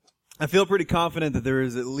I feel pretty confident that there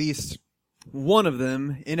is at least one of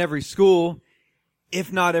them in every school,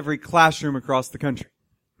 if not every classroom across the country.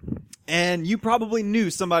 And you probably knew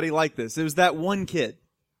somebody like this. It was that one kid.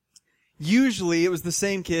 Usually it was the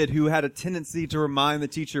same kid who had a tendency to remind the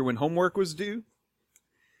teacher when homework was due.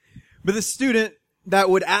 But the student that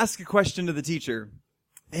would ask a question to the teacher,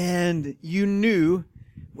 and you knew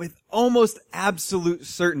with almost absolute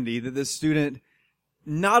certainty that this student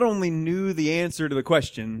not only knew the answer to the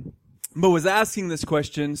question, but was asking this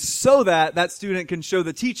question so that that student can show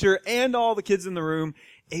the teacher and all the kids in the room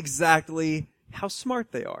exactly how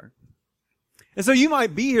smart they are. And so you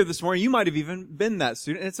might be here this morning, you might have even been that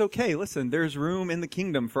student, and it's okay. Listen, there's room in the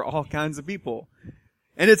kingdom for all kinds of people.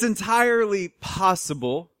 And it's entirely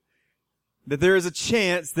possible that there is a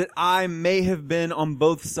chance that I may have been on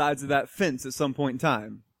both sides of that fence at some point in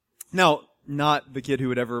time. Now, not the kid who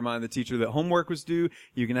would ever remind the teacher that homework was due.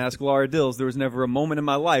 You can ask Laura Dills. There was never a moment in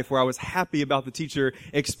my life where I was happy about the teacher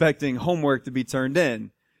expecting homework to be turned in.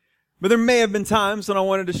 But there may have been times when I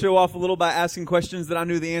wanted to show off a little by asking questions that I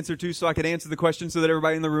knew the answer to so I could answer the question so that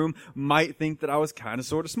everybody in the room might think that I was kind of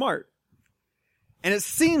sort of smart. And it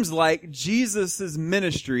seems like Jesus'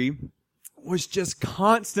 ministry was just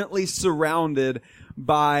constantly surrounded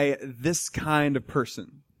by this kind of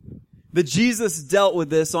person. That Jesus dealt with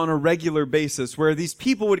this on a regular basis, where these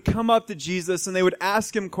people would come up to Jesus and they would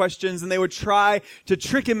ask him questions and they would try to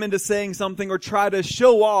trick him into saying something or try to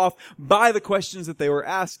show off by the questions that they were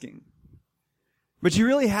asking. But you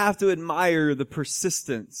really have to admire the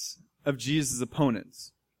persistence of Jesus'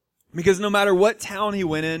 opponents. Because no matter what town he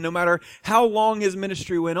went in, no matter how long his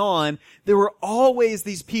ministry went on, there were always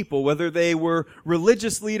these people, whether they were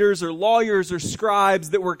religious leaders or lawyers or scribes,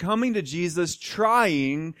 that were coming to Jesus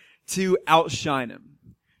trying to outshine him,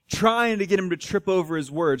 trying to get him to trip over his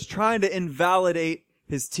words, trying to invalidate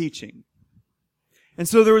his teaching. And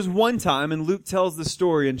so there was one time, and Luke tells the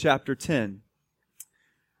story in chapter 10,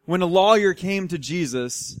 when a lawyer came to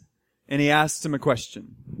Jesus and he asked him a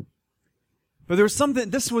question. But there was something,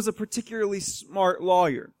 this was a particularly smart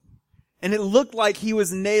lawyer, and it looked like he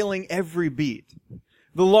was nailing every beat.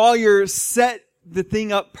 The lawyer set the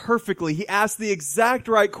thing up perfectly. He asked the exact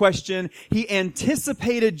right question. He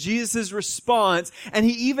anticipated Jesus' response, and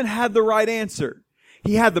he even had the right answer.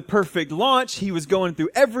 He had the perfect launch. He was going through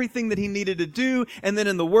everything that he needed to do. And then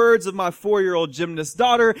in the words of my 4-year-old gymnast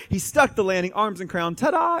daughter, he stuck the landing, arms and crown,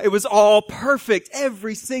 ta-da! It was all perfect.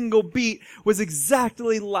 Every single beat was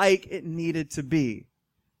exactly like it needed to be.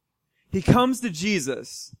 He comes to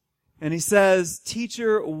Jesus and he says,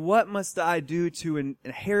 "Teacher, what must I do to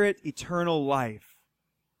inherit eternal life?"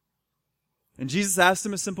 And Jesus asked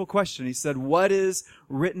him a simple question. He said, "What is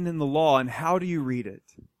written in the law and how do you read it?"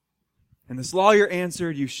 And this lawyer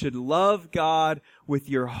answered, "You should love God with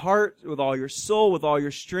your heart, with all your soul, with all your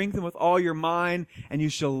strength, and with all your mind, and you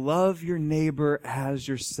shall love your neighbor as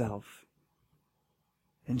yourself."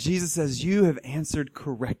 And Jesus says, "You have answered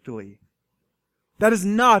correctly." That is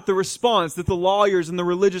not the response that the lawyers and the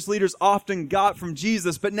religious leaders often got from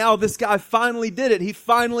Jesus, but now this guy finally did it. He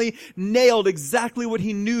finally nailed exactly what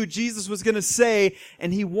he knew Jesus was going to say,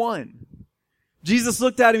 and he won. Jesus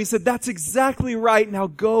looked at him, he said, "That's exactly right, now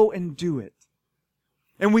go and do it."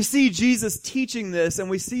 And we see Jesus teaching this, and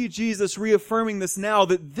we see Jesus reaffirming this now,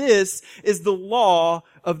 that this is the law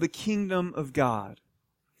of the kingdom of God.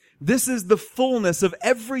 This is the fullness of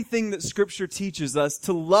everything that Scripture teaches us,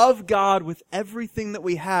 to love God with everything that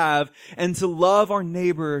we have and to love our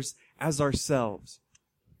neighbors as ourselves.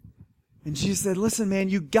 And Jesus said, "Listen, man,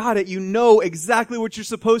 you got it. You know exactly what you're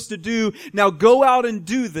supposed to do. Now go out and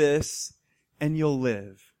do this and you'll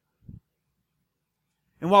live."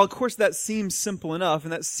 And while, of course, that seems simple enough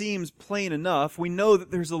and that seems plain enough, we know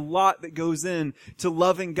that there's a lot that goes in to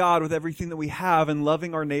loving God with everything that we have and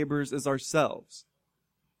loving our neighbors as ourselves.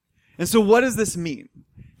 And so what does this mean?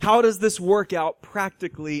 How does this work out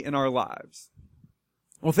practically in our lives?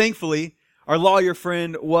 Well, thankfully, our lawyer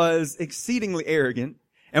friend was exceedingly arrogant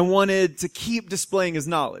and wanted to keep displaying his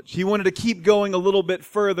knowledge. He wanted to keep going a little bit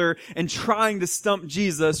further and trying to stump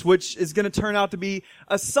Jesus, which is going to turn out to be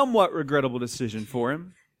a somewhat regrettable decision for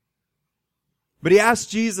him. But he asked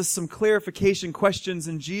Jesus some clarification questions,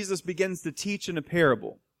 and Jesus begins to teach in a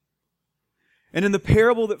parable. And in the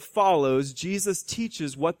parable that follows, Jesus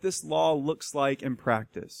teaches what this law looks like in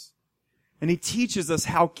practice. And he teaches us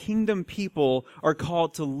how kingdom people are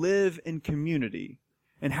called to live in community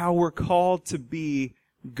and how we're called to be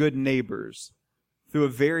good neighbors through a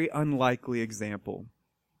very unlikely example.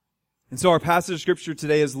 And so our passage of Scripture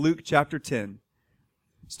today is Luke chapter 10,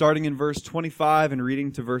 starting in verse 25 and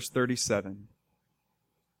reading to verse 37.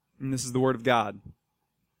 And this is the Word of God.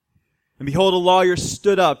 And behold, a lawyer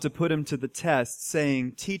stood up to put him to the test,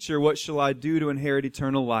 saying, Teacher, what shall I do to inherit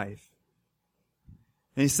eternal life?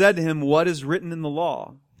 And he said to him, What is written in the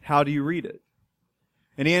law? How do you read it?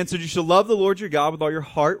 And he answered, You shall love the Lord your God with all your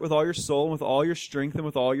heart, with all your soul, and with all your strength, and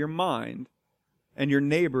with all your mind, and your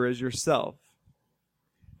neighbor as yourself.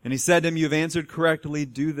 And he said to him, You have answered correctly.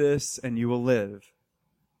 Do this, and you will live.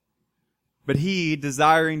 But he,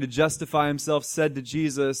 desiring to justify himself, said to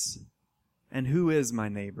Jesus, And who is my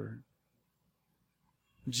neighbor?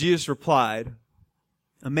 Jesus replied,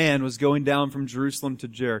 A man was going down from Jerusalem to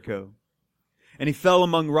Jericho, and he fell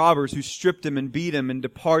among robbers who stripped him and beat him and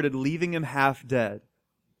departed, leaving him half dead.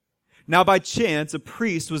 Now by chance a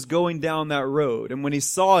priest was going down that road, and when he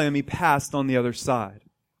saw him, he passed on the other side.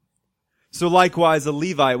 So likewise a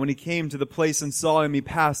Levite, when he came to the place and saw him, he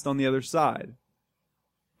passed on the other side.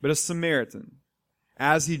 But a Samaritan,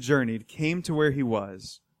 as he journeyed, came to where he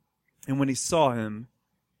was, and when he saw him,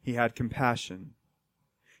 he had compassion.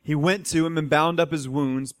 He went to him and bound up his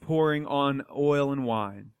wounds, pouring on oil and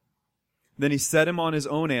wine. Then he set him on his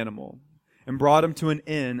own animal and brought him to an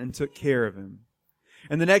inn and took care of him.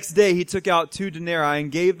 And the next day he took out 2 denarii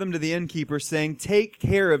and gave them to the innkeeper, saying, Take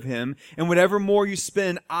care of him, and whatever more you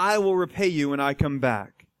spend, I will repay you when I come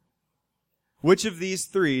back. Which of these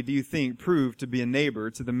 3 do you think proved to be a neighbor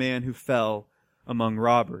to the man who fell among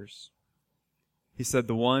robbers? He said,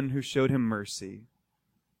 The one who showed him mercy.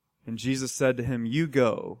 And Jesus said to him, You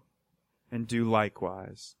go and do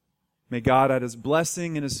likewise. May God add his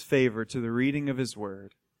blessing and his favor to the reading of his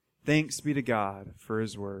word. Thanks be to God for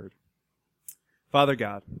his word. Father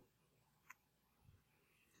God,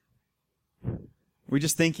 we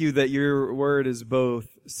just thank you that your word is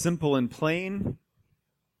both simple and plain,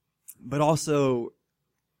 but also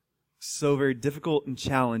so very difficult and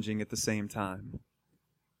challenging at the same time.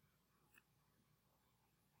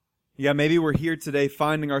 Yeah, maybe we're here today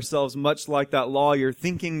finding ourselves much like that lawyer,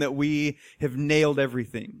 thinking that we have nailed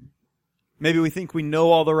everything. Maybe we think we know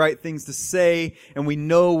all the right things to say, and we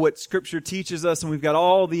know what Scripture teaches us, and we've got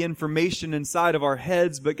all the information inside of our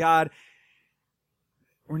heads, but God,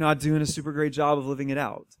 we're not doing a super great job of living it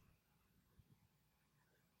out.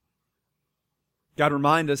 God,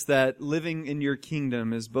 remind us that living in your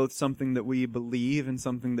kingdom is both something that we believe and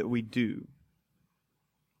something that we do.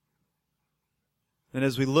 And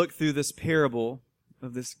as we look through this parable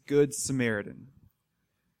of this Good Samaritan,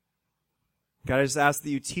 God, I just ask that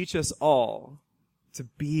you teach us all to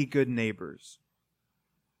be good neighbors,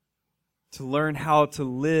 to learn how to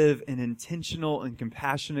live in intentional and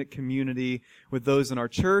compassionate community with those in our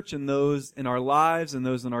church and those in our lives and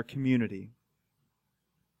those in our community.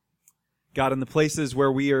 God, in the places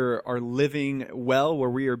where we are living well, where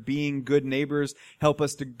we are being good neighbors, help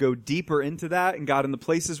us to go deeper into that. And God, in the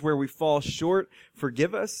places where we fall short,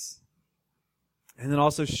 forgive us. And then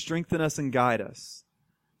also strengthen us and guide us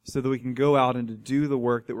so that we can go out and to do the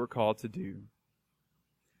work that we're called to do.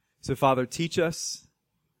 So, Father, teach us,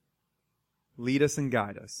 lead us and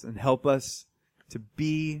guide us, and help us to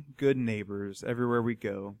be good neighbors everywhere we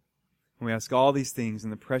go. And we ask all these things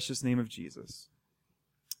in the precious name of Jesus.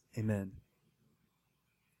 Amen.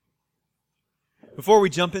 Before we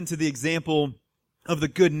jump into the example of the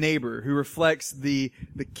good neighbor who reflects the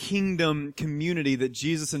kingdom community that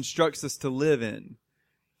Jesus instructs us to live in,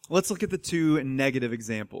 let's look at the 2 negative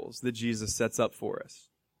examples that Jesus sets up for us.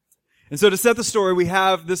 And so to set the story, we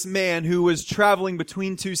have this man who was traveling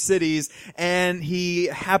between 2 cities, and he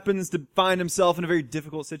happens to find himself in a very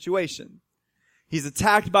difficult situation. He's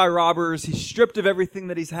attacked by robbers, he's stripped of everything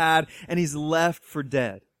that he's had, and he's left for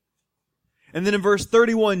dead. And then in verse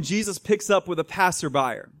 31, Jesus picks up with a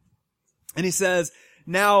passerby. And he says,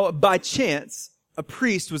 Now, by chance, a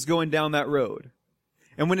priest was going down that road.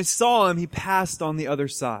 And when he saw him, he passed on the other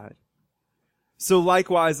side. So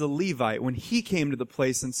likewise, a Levite, when he came to the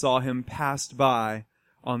place and saw him, passed by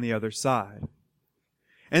on the other side.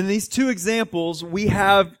 And in these 2 examples, we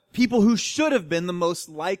have people who should have been the most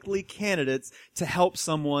likely candidates to help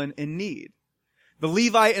someone in need. The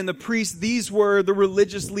Levite and the priest, these were the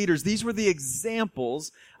religious leaders. These were the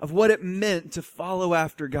examples of what it meant to follow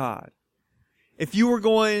after God. If you were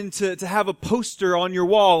going to have a poster on your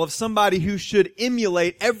wall of somebody who should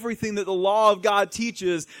emulate everything that the law of God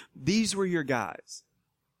teaches, these were your guys.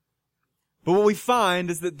 But what we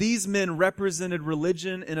find is that these men represented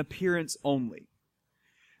religion in appearance only.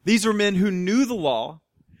 These were men who knew the law.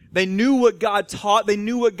 They knew what God taught. They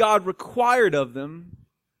knew what God required of them.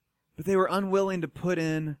 But they were unwilling to put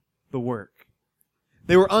in the work.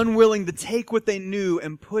 They were unwilling to take what they knew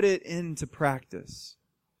and put it into practice.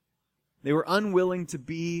 They were unwilling to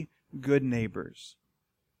be good neighbors.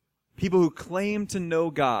 People who claimed to know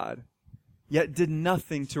God, yet did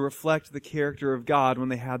nothing to reflect the character of God when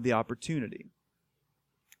they had the opportunity.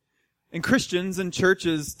 And Christians and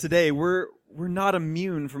churches today, we're not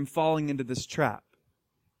immune from falling into this trap.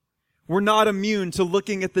 We're not immune to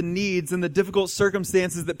looking at the needs and the difficult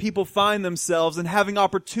circumstances that people find themselves and having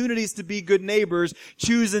opportunities to be good neighbors,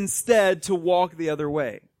 choose instead to walk the other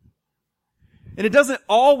way. And it doesn't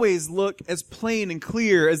always look as plain and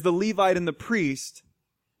clear as the Levite and the priest,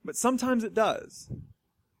 but sometimes it does.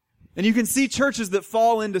 And you can see churches that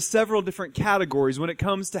fall into several different categories when it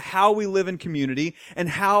comes to how we live in community and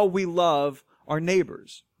how we love our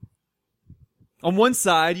neighbors. On one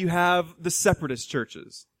side, you have the separatist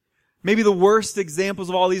churches. Maybe the worst examples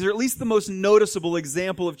of all these, or at least the most noticeable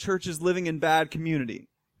example of churches living in bad community.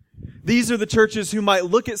 These are the churches who might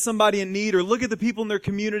look at somebody in need or look at the people in their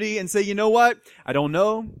community and say, you know what? I don't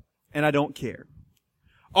know, and I don't care.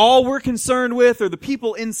 All we're concerned with are the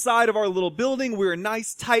people inside of our little building. We're a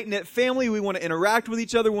nice, tight-knit family. We want to interact with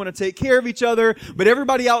each other. We want to take care of each other. But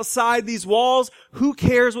everybody outside these walls, who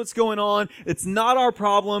cares what's going on? It's not our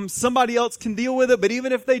problem. Somebody else can deal with it. But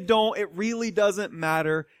even if they don't, it really doesn't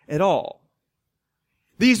matter at all.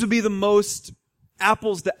 These would be the most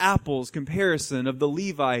apples to apples comparison of the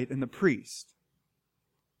Levite and the priest.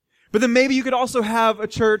 But then maybe you could also have a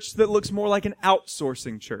church that looks more like an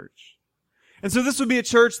outsourcing church. And so this would be a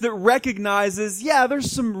church that recognizes,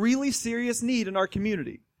 there's some really serious need in our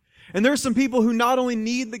community. And there's some people who not only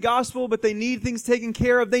need the gospel, but they need things taken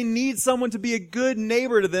care of. They need someone to be a good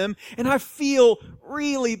neighbor to them. And I feel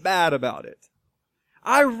really bad about it.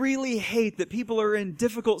 I really hate that people are in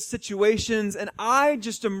difficult situations, and I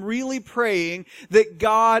just am really praying that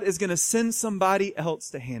God is going to send somebody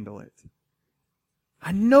else to handle it.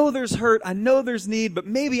 I know there's hurt, I know there's need, but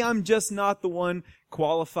maybe I'm just not the one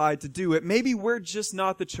qualified to do it. Maybe we're just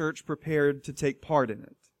not the church prepared to take part in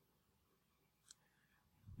it.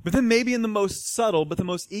 But then maybe in the most subtle, but the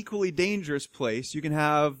most equally dangerous place, you can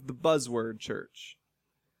have the buzzword church.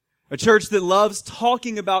 A church that loves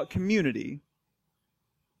talking about community,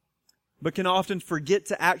 but can often forget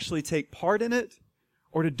to actually take part in it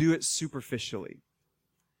or to do it superficially.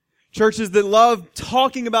 Churches that love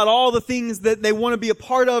talking about all the things that they want to be a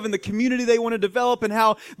part of and the community they want to develop and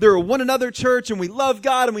how they're a one another church and we love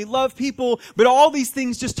God and we love people. But all these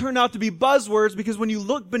things just turn out to be buzzwords because when you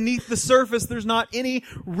look beneath the surface, there's not any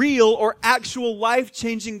real or actual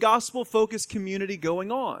life-changing gospel-focused community going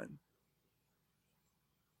on.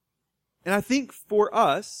 And I think for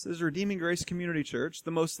us, as Redeeming Grace Community Church,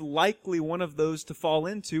 the most likely one of those to fall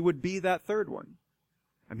into would be that third one.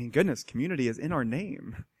 I mean, goodness, community is in our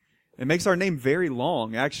name. It makes our name very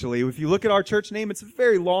long, actually. If you look at our church name, it's a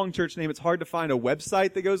very long church name. It's hard to find a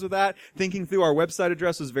website that goes with that. Thinking through our website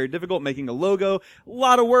address was very difficult, making a logo. A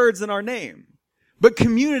lot of words in our name. But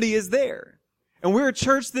community is there. And we're a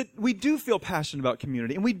church that we do feel passionate about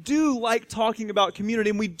community. And we do like talking about community.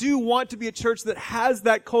 And we do want to be a church that has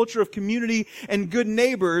that culture of community and good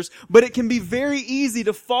neighbors. But it can be very easy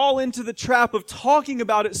to fall into the trap of talking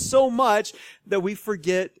about it so much that we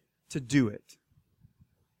forget to do it.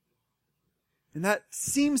 And that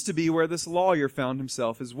seems to be where this lawyer found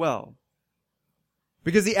himself as well.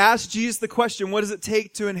 Because he asked Jesus the question, what does it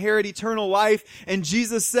take to inherit eternal life? And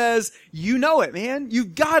Jesus says, you know it, man. You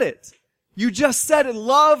got it. You just said it.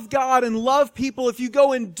 Love God and love people. If you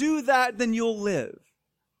go and do that, then you'll live.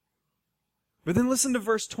 But then listen to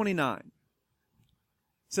verse 29. It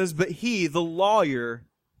says, but he, the lawyer,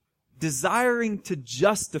 desiring to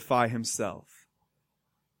justify himself,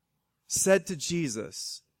 said to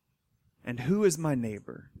Jesus, and who is my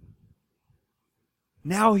neighbor?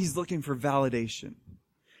 Now he's looking for validation.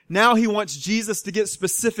 Now he wants Jesus to get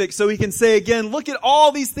specific so he can say again, look at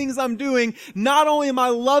all these things I'm doing. Not only am I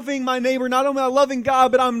loving my neighbor, not only am I loving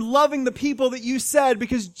God, but I'm loving the people that you said,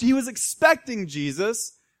 because he was expecting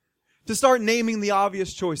Jesus to start naming the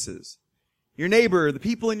obvious choices. Your neighbor, the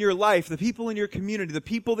people in your life, the people in your community, the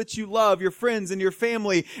people that you love, your friends and your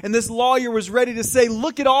family. And this lawyer was ready to say,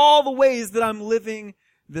 look at all the ways that I'm living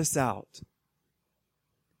this out.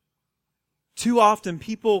 Too often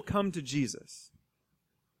people come to Jesus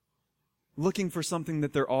looking for something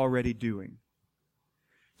that they're already doing.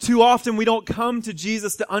 Too often we don't come to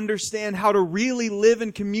Jesus to understand how to really live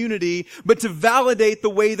in community, but to validate the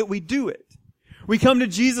way that we do it. We come to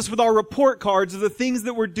Jesus with our report cards of the things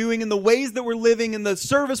that we're doing and the ways that we're living and the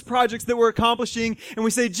service projects that we're accomplishing. And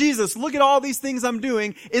we say, Jesus, look at all these things I'm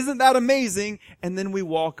doing. Isn't that amazing? And then we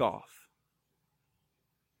walk off.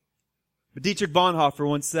 But Dietrich Bonhoeffer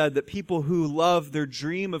once said that people who love their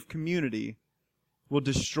dream of community will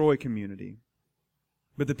destroy community.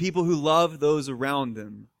 But the people who love those around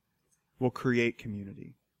them will create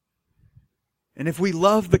community. And if we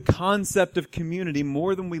love the concept of community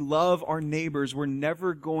more than we love our neighbors, we're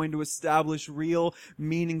never going to establish real,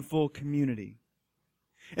 meaningful community.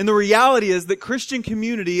 And the reality is that Christian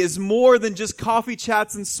community is more than just coffee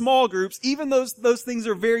chats and small groups. Even those things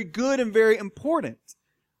are very good and very important.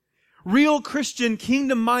 Real Christian,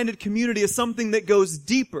 kingdom-minded community is something that goes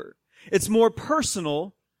deeper. It's more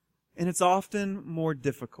personal, and it's often more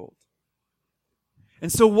difficult.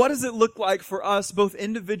 And so what does it look like for us, both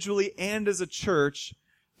individually and as a church,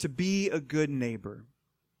 to be a good neighbor?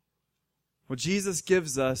 Well, Jesus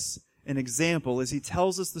gives us an example as he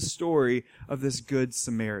tells us the story of this good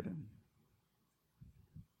Samaritan.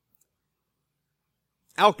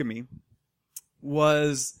 Alchemy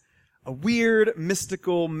was a weird,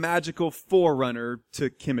 mystical, magical forerunner to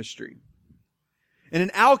chemistry. And in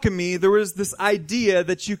alchemy, there was this idea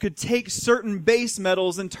that you could take certain base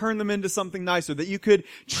metals and turn them into something nicer, that you could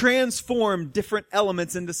transform different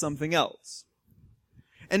elements into something else.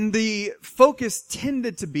 And the focus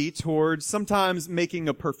tended to be towards sometimes making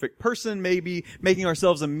a perfect person, maybe making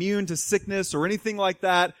ourselves immune to sickness or anything like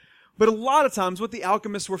that. But a lot of times what the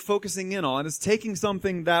alchemists were focusing in on is taking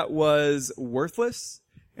something that was worthless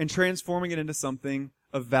and transforming it into something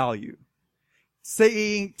of value.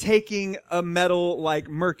 Say, taking a metal like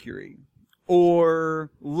mercury or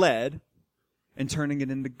lead and turning it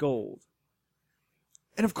into gold.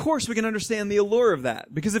 And of course we can understand the allure of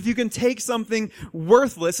that, because if you can take something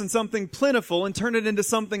worthless and something plentiful and turn it into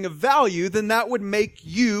something of value, then that would make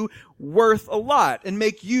you worth a lot and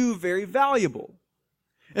make you very valuable.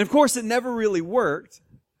 And of course it never really worked,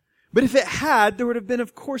 but if it had, there would have been,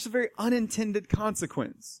 of course, a very unintended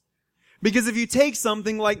consequence. Because if you take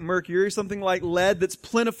something like mercury, something like lead that's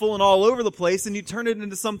plentiful and all over the place, and you turn it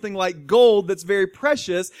into something like gold that's very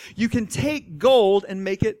precious, you can take gold and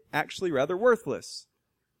make it actually rather worthless.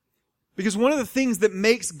 Because one of the things that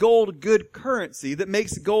makes gold good currency, that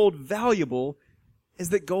makes gold valuable,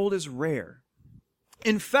 is that gold is rare.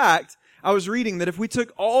 In fact, I was reading that if we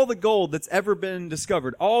took all the gold that's ever been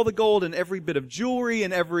discovered, all the gold in every bit of jewelry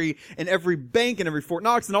and every bank and every Fort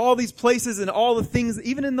Knox and all these places and all the things,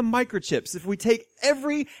 even in the microchips, if we take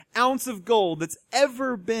every ounce of gold that's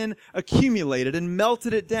ever been accumulated and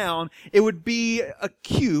melted it down, it would be a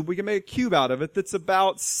cube. We can make a cube out of it that's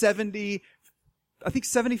about 70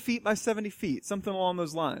 feet by 70 feet, something along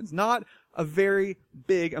those lines. Not a very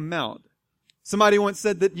big amount. Somebody once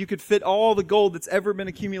said that you could fit all the gold that's ever been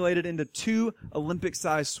accumulated into 2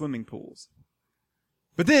 Olympic-sized swimming pools.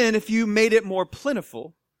 But then, if you made it more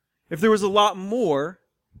plentiful, if there was a lot more,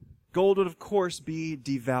 gold would of course be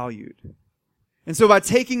devalued. And so by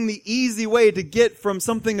taking the easy way to get from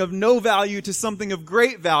something of no value to something of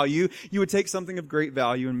great value, you would take something of great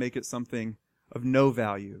value and make it something of no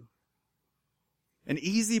value. And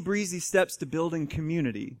easy breezy steps to building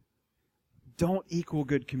community don't equal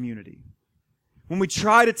good community. When we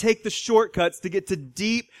try to take the shortcuts to get to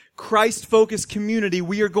deep, Christ-focused community,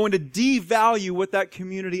 we are going to devalue what that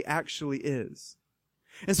community actually is.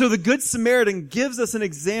 And so the Good Samaritan gives us an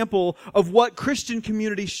example of what Christian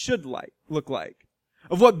community should look like,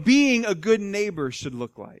 of what being a good neighbor should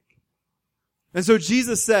look like. And so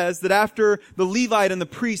Jesus says that after the Levite and the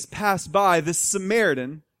priest passed by, this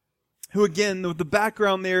Samaritan, who again, with the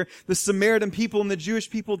background there, the Samaritan people and the Jewish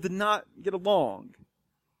people did not get along.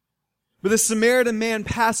 But the Samaritan man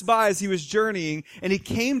passed by as he was journeying, and he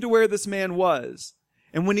came to where this man was.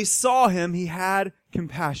 And when he saw him, he had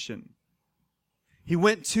compassion. He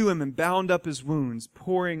went to him and bound up his wounds,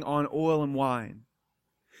 pouring on oil and wine.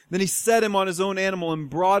 Then he set him on his own animal and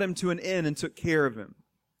brought him to an inn and took care of him.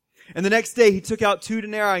 And the next day he took out 2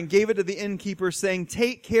 denarii and gave it to the innkeeper, saying,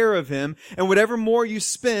 "Take care of him, and whatever more you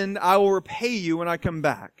spend, I will repay you when I come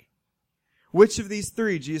back." Which of these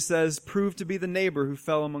 3, Jesus says, proved to be the neighbor who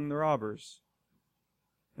fell among the robbers?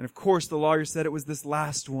 And of course the lawyer said it was this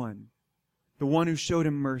last one, the one who showed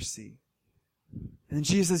him mercy. And then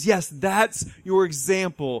Jesus says, yes, that's your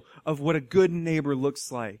example of what a good neighbor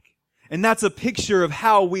looks like. And that's a picture of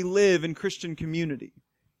how we live in Christian community.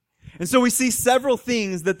 And so we see several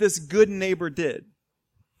things that this good neighbor did.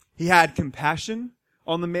 He had compassion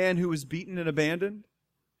on the man who was beaten and abandoned.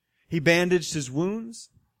 He bandaged his wounds.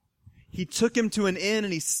 He took him to an inn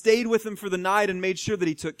and he stayed with him for the night and made sure that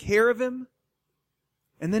he took care of him.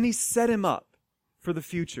 And then he set him up for the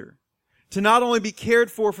future. To not only be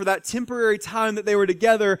cared for that temporary time that they were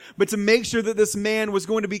together, but to make sure that this man was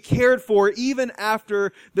going to be cared for even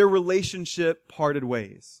after their relationship parted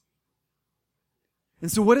ways.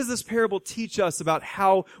 And so what does this parable teach us about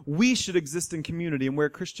how we should exist in community and where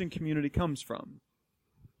Christian community comes from?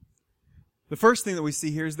 The first thing that we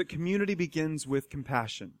see here is that community begins with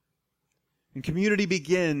compassion. And community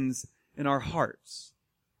begins in our hearts.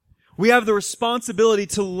 We have the responsibility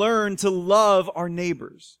to learn to love our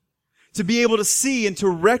neighbors, to be able to see and to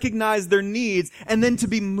recognize their needs, and then to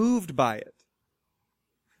be moved by it.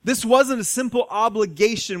 This wasn't a simple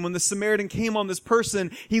obligation when the Samaritan came on this person.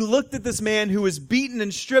 He looked at this man who was beaten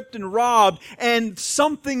and stripped and robbed, and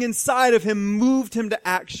something inside of him moved him to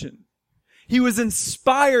action. He was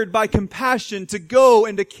inspired by compassion to go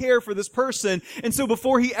and to care for this person. And so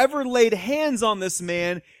before he ever laid hands on this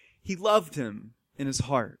man, he loved him in his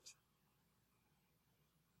heart.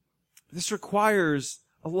 This requires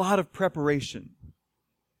a lot of preparation.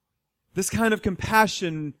 This kind of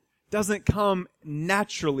compassion doesn't come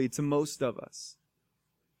naturally to most of us.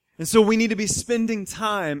 And so we need to be spending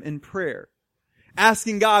time in prayer,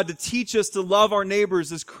 asking God to teach us to love our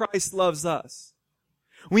neighbors as Christ loves us.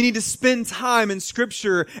 We need to spend time in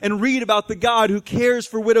Scripture and read about the God who cares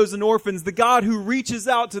for widows and orphans, the God who reaches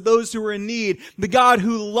out to those who are in need, the God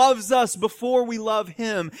who loves us before we love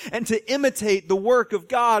Him, and to imitate the work of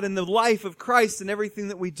God and the life of Christ in everything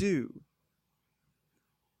that we do.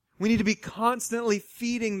 We need to be constantly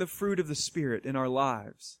feeding the fruit of the Spirit in our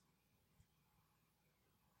lives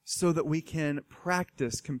so that we can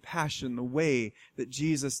practice compassion the way that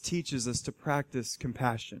Jesus teaches us to practice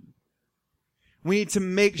compassion. We need to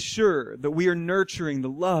make sure that we are nurturing the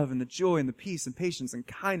love and the joy and the peace and patience and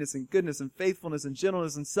kindness and goodness and faithfulness and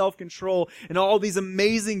gentleness and self-control and all these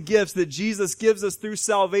amazing gifts that Jesus gives us through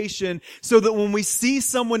salvation, so that when we see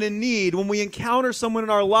someone in need, when we encounter someone in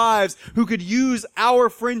our lives who could use our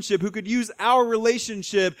friendship, who could use our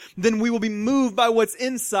relationship, then we will be moved by what's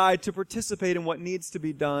inside to participate in what needs to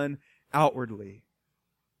be done outwardly.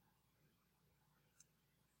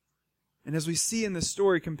 And as we see in this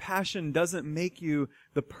story, compassion doesn't make you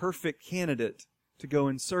the perfect candidate to go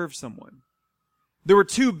and serve someone. There were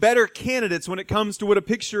two better candidates when it comes to what a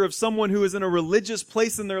picture of someone who is in a religious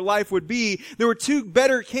place in their life would be. There were two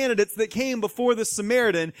better candidates that came before the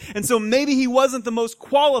Samaritan. And so maybe he wasn't the most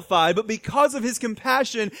qualified, but because of his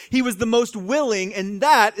compassion, he was the most willing, and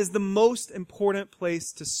that is the most important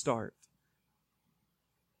place to start.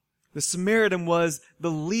 The Samaritan was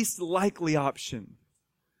the least likely option.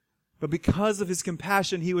 But because of his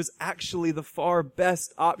compassion, he was actually the far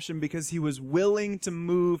best option because he was willing to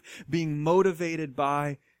move, being motivated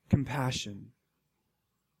by compassion.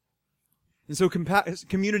 And so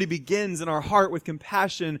community begins in our heart with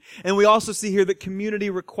compassion. And we also see here that community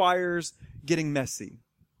requires getting messy.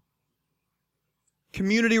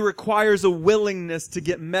 Community requires a willingness to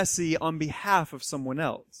get messy on behalf of someone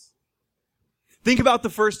else. Think about the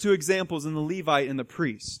first two examples in the Levite and the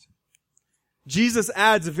priest. Jesus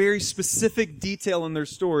adds a very specific detail in their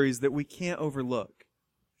stories that we can't overlook.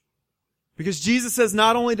 Because Jesus says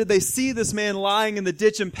not only did they see this man lying in the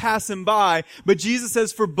ditch and pass him by, but Jesus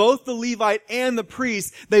says for both the Levite and the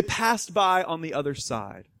priest, they passed by on the other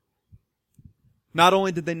side. Not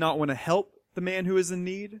only did they not want to help the man who is in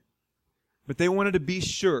need, but they wanted to be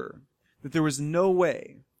sure that there was no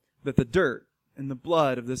way that the dirt and the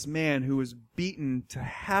blood of this man who was beaten to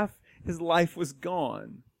half his life was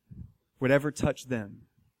gone would ever touch them.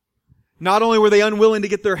 Not only were they unwilling to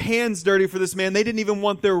get their hands dirty for this man, they didn't even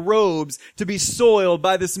want their robes to be soiled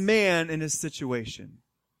by this man in his situation.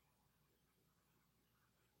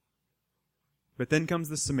 But then comes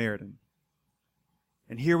the Samaritan.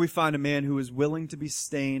 And here we find a man who is willing to be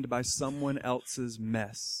stained by someone else's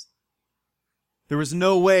mess. There was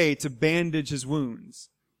no way to bandage his wounds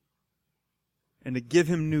and to give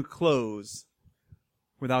him new clothes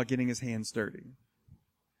without getting his hands dirty.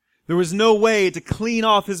 There was no way to clean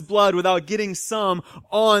off his blood without getting some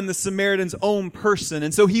on the Samaritan's own person.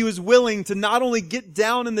 And so he was willing to not only get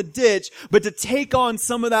down in the ditch, but to take on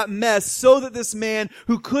some of that mess so that this man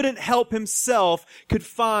who couldn't help himself could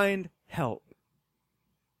find help.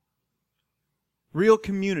 Real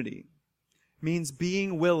community means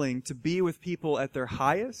being willing to be with people at their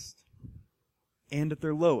highest and at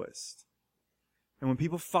their lowest. And when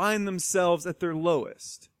people find themselves at their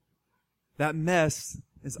lowest, that mess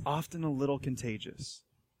is often a little contagious.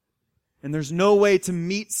 And there's no way to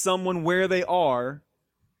meet someone where they are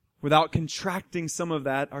without contracting some of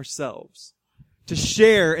that ourselves. To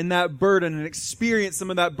share in that burden and experience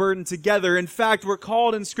some of that burden together. In fact, we're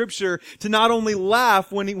called in Scripture to not only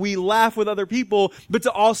laugh when we laugh with other people, but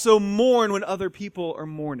to also mourn when other people are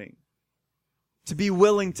mourning. To be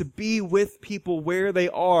willing to be with people where they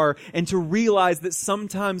are and to realize that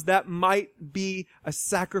sometimes that might be a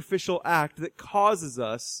sacrificial act that causes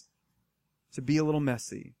us to be a little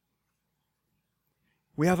messy.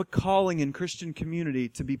 We have a calling in Christian community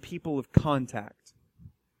to be people of contact,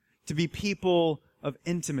 to be people of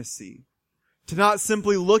intimacy, To not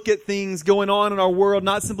simply look at things going on in our world,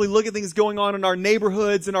 not simply look at things going on in our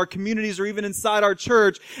neighborhoods, in our communities, or even inside our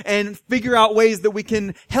church, and figure out ways that we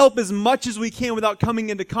can help as much as we can without coming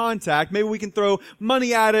into contact. Maybe we can throw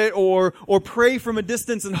money at it or pray from a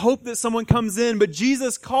distance and hope that someone comes in. But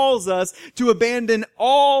Jesus calls us to abandon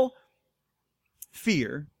all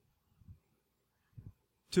fear,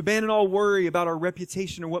 to abandon all worry about our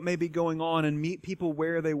reputation or what may be going on, and meet people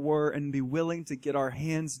where they were and be willing to get our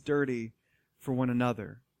hands dirty for one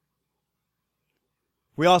another.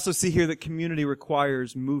 We also see here that community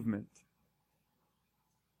requires movement.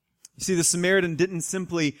 You see, the Samaritan didn't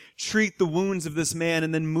simply treat the wounds of this man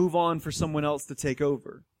and then move on for someone else to take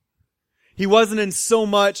over. He wasn't in so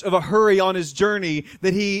much of a hurry on his journey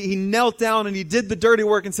that he knelt down and he did the dirty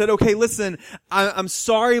work and said, okay, listen, I'm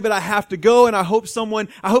sorry, but I have to go, and I hope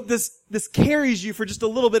this carries you for just a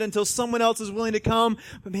little bit until someone else is willing to come,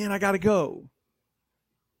 but man, I gotta go.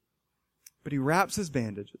 But he wraps his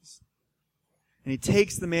bandages, and he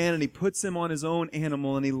takes the man and he puts him on his own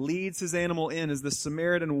animal, and he leads his animal in as the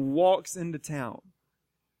Samaritan walks into town.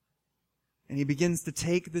 And he begins to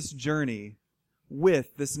take this journey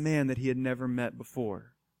with this man that he had never met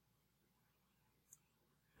before.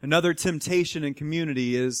 Another temptation in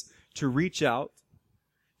community is to reach out,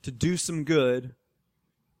 to do some good,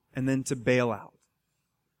 and then to bail out.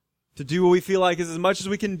 To do what we feel like is as much as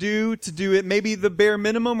we can do, to do it maybe the bare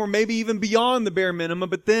minimum or maybe even beyond the bare minimum,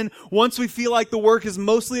 but then once we feel like the work is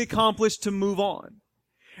mostly accomplished, to move on.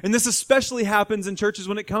 And this especially happens in churches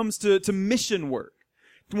when it comes to mission work.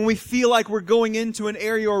 When we feel like we're going into an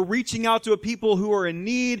area or reaching out to a people who are in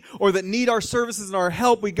need or that need our services and our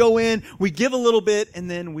help, we go in, we give a little bit, and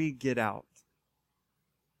then we get out.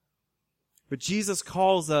 But Jesus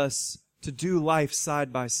calls us to do life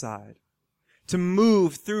side by side, to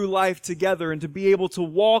move through life together, and to be able to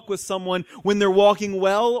walk with someone when they're walking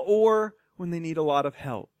well or when they need a lot of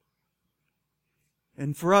help.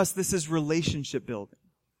 And for us, this is relationship building.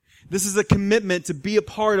 This is a commitment to be a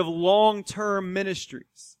part of long-term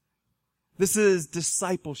ministries. This is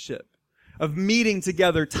discipleship, of meeting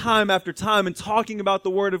together time after time and talking about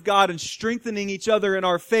the Word of God and strengthening each other in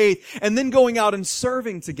our faith, and then going out and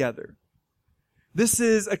serving together. This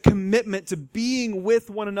is a commitment to being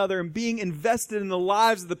with one another and being invested in the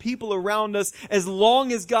lives of the people around us as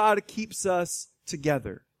long as God keeps us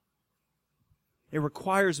together. It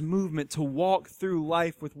requires movement to walk through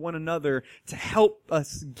life with one another to help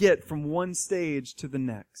us get from one stage to the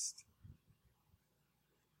next.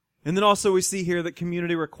 And then also we see here that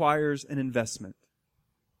community requires an investment.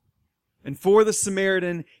 And for the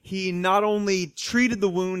Samaritan, he not only treated the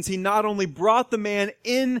wounds, he not only brought the man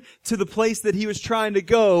into the place that he was trying to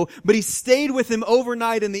go, but he stayed with him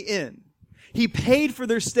overnight in the inn. He paid for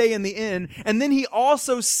their stay in the inn, and then he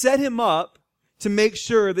also set him up to make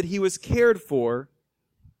sure that he was cared for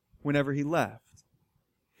whenever he left.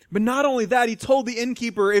 But not only that, he told the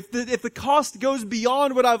innkeeper, if the cost goes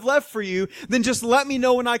beyond what I've left for you, then just let me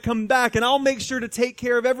know when I come back, and I'll make sure to take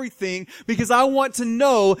care of everything, because I want to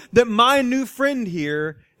know that my new friend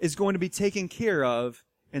here is going to be taken care of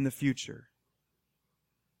in the future.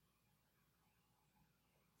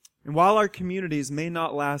 And while our communities may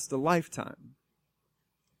not last a lifetime,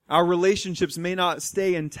 our relationships may not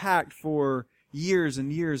stay intact for years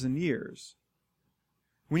and years and years,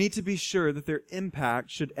 we need to be sure that their impact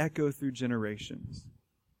should echo through generations.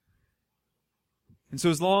 And so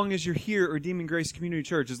as long as you're here at Redeeming Grace Community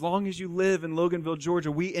Church, as long as you live in Loganville, Georgia,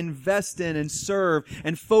 we invest in and serve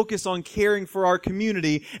and focus on caring for our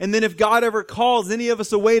community. And then if God ever calls any of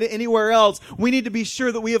us away to anywhere else, we need to be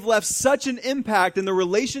sure that we have left such an impact in the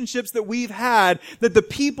relationships that we've had that the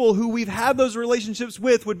people who we've had those relationships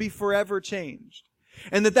with would be forever changed.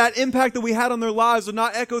 And that impact that we had on their lives would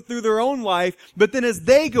not echo through their own life, but then as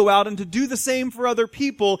they go out and to do the same for other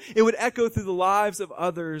people, it would echo through the lives of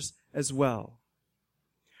others as well.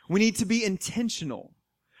 We need to be intentional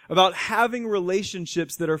about having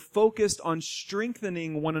relationships that are focused on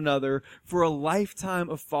strengthening one another for a lifetime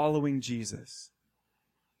of following Jesus.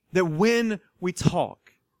 That when we talk,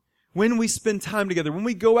 when we spend time together, when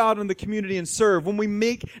we go out in the community and serve, when we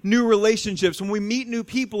make new relationships, when we meet new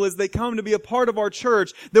people as they come to be a part of our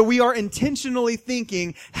church, that we are intentionally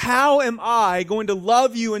thinking, how am I going to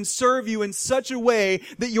love you and serve you in such a way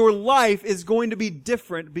that your life is going to be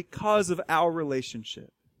different because of our relationship?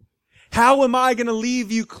 How am I going to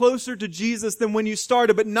leave you closer to Jesus than when you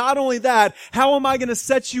started? But not only that, how am I going to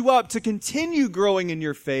set you up to continue growing in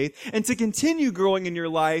your faith and to continue growing in your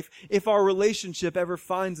life if our relationship ever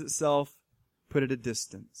finds itself put at a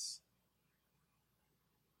distance?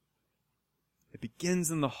 It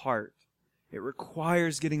begins in the heart It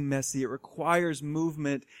requires getting messy. It requires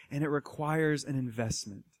movement, and it requires an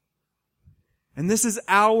investment. And this is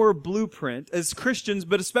our blueprint as Christians,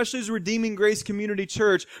 but especially as Redeeming Grace Community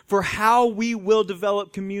Church, for how we will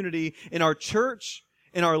develop community in our church,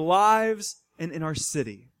 in our lives, and in our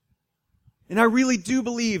city. And I really do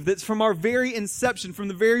believe that from our very inception, from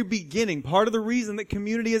the very beginning, part of the reason that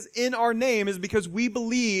community is in our name is because we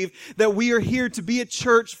believe that we are here to be a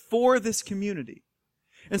church for this community.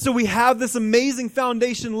 And so we have this amazing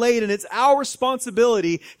foundation laid, and it's our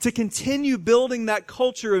responsibility to continue building that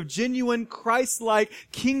culture of genuine, Christ-like,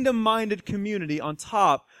 kingdom-minded community on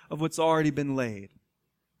top of what's already been laid.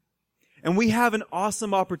 And we have an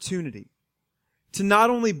awesome opportunity to not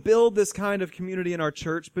only build this kind of community in our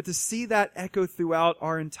church, but to see that echo throughout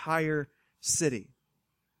our entire city.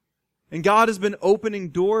 And God has been opening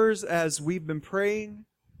doors as we've been praying.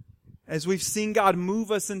 As we've seen God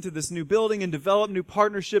move us into this new building and develop new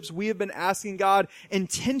partnerships, we have been asking God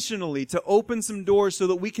intentionally to open some doors so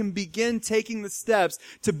that we can begin taking the steps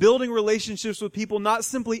to building relationships with people not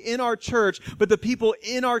simply in our church, but the people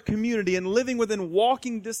in our community and living within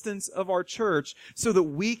walking distance of our church so that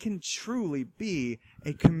we can truly be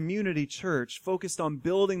a community church focused on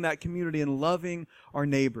building that community and loving our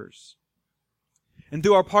neighbors. And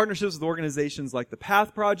through our partnerships with organizations like the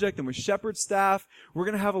Path Project and with Shepherd staff, we're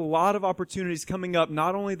going to have a lot of opportunities coming up,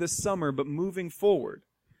 not only this summer, but moving forward,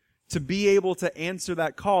 to be able to answer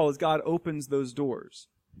that call as God opens those doors.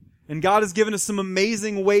 And God has given us some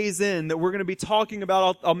amazing ways in that we're going to be talking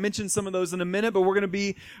about. I'll mention some of those in a minute, but we're going to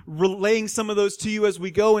be relaying some of those to you as we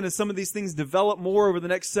go and as some of these things develop more over the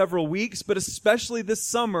next several weeks. But especially this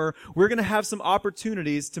summer, we're going to have some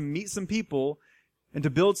opportunities to meet some people and to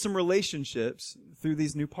build some relationships through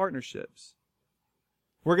these new partnerships.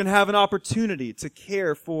 We're going to have an opportunity to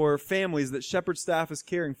care for families that Shepherd staff is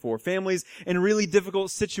caring for, families in really difficult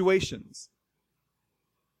situations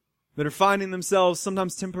that are finding themselves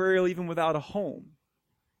sometimes temporarily even without a home.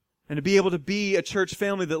 And to be able to be a church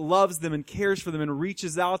family that loves them and cares for them and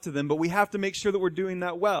reaches out to them, but we have to make sure that we're doing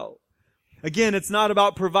that well. Again, it's not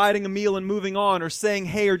about providing a meal and moving on or saying,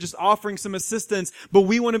 hey, or just offering some assistance, but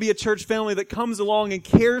we want to be a church family that comes along and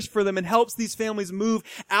cares for them and helps these families move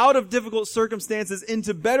out of difficult circumstances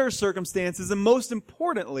into better circumstances and most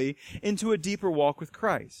importantly, into a deeper walk with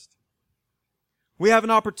Christ. We have an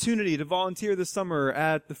opportunity to volunteer this summer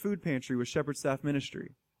at the food pantry with Shepherd Staff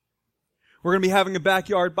Ministry. We're going to be having a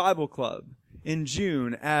backyard Bible club in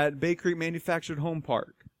June at Bay Creek Manufactured Home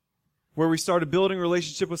Park, where we started building a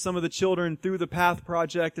relationship with some of the children through the Path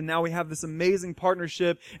Project, and now we have this amazing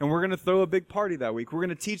partnership, and we're going to throw a big party that week. We're going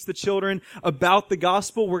to teach the children about the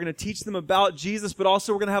gospel. We're going to teach them about Jesus, but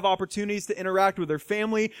also we're going to have opportunities to interact with their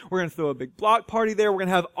family. We're going to throw a big block party there. We're going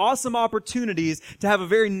to have awesome opportunities to have a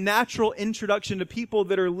very natural introduction to people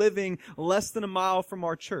that are living less than a mile from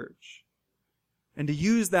our church, and to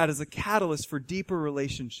use that as a catalyst for deeper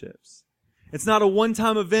relationships. It's not a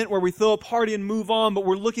one-time event where we throw a party and move on, but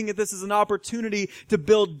we're looking at this as an opportunity to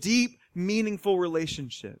build deep, meaningful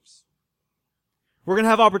relationships. We're going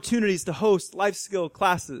to have opportunities to host life skill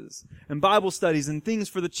classes and Bible studies and things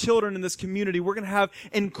for the children in this community. We're going to have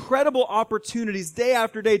incredible opportunities day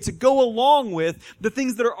after day to go along with the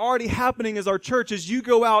things that are already happening as our church as you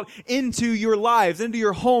go out into your lives, into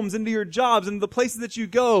your homes, into your jobs, into the places that you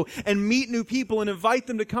go and meet new people and invite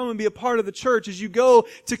them to come and be a part of the church, as you go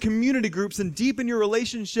to community groups and deepen your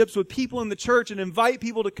relationships with people in the church and invite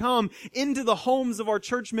people to come into the homes of our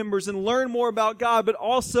church members and learn more about God, but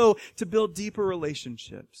also to build deeper relationships.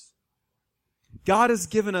 God has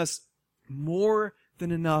given us more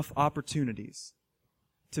than enough opportunities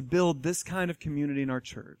to build this kind of community in our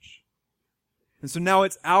church. And so now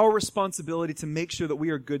it's our responsibility to make sure that we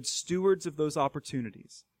are good stewards of those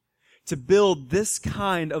opportunities, to build this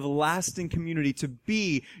kind of lasting community, to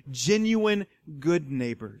be genuine good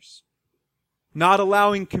neighbors. Not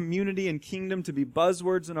allowing community and kingdom to be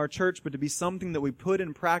buzzwords in our church, but to be something that we put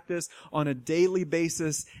in practice on a daily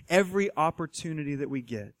basis, every opportunity that we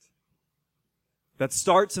get. That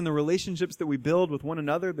starts in the relationships that we build with one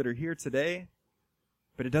another that are here today,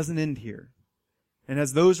 but it doesn't end here. And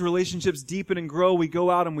as those relationships deepen and grow, we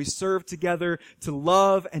go out and we serve together to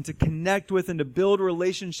love and to connect with and to build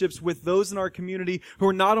relationships with those in our community who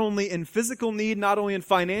are not only in physical need, not only in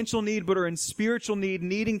financial need, but are in spiritual need,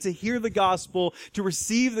 needing to hear the gospel, to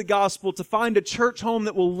receive the gospel, to find a church home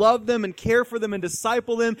that will love them and care for them and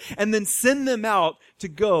disciple them, and then send them out to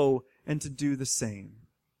go and to do the same.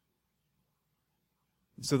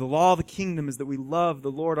 So the law of the kingdom is that we love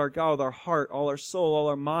the Lord our God with our heart, all our soul, all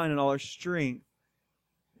our mind, and all our strength,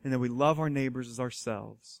 and that we love our neighbors as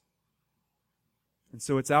ourselves. And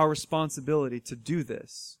so it's our responsibility to do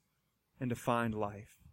this and to find life.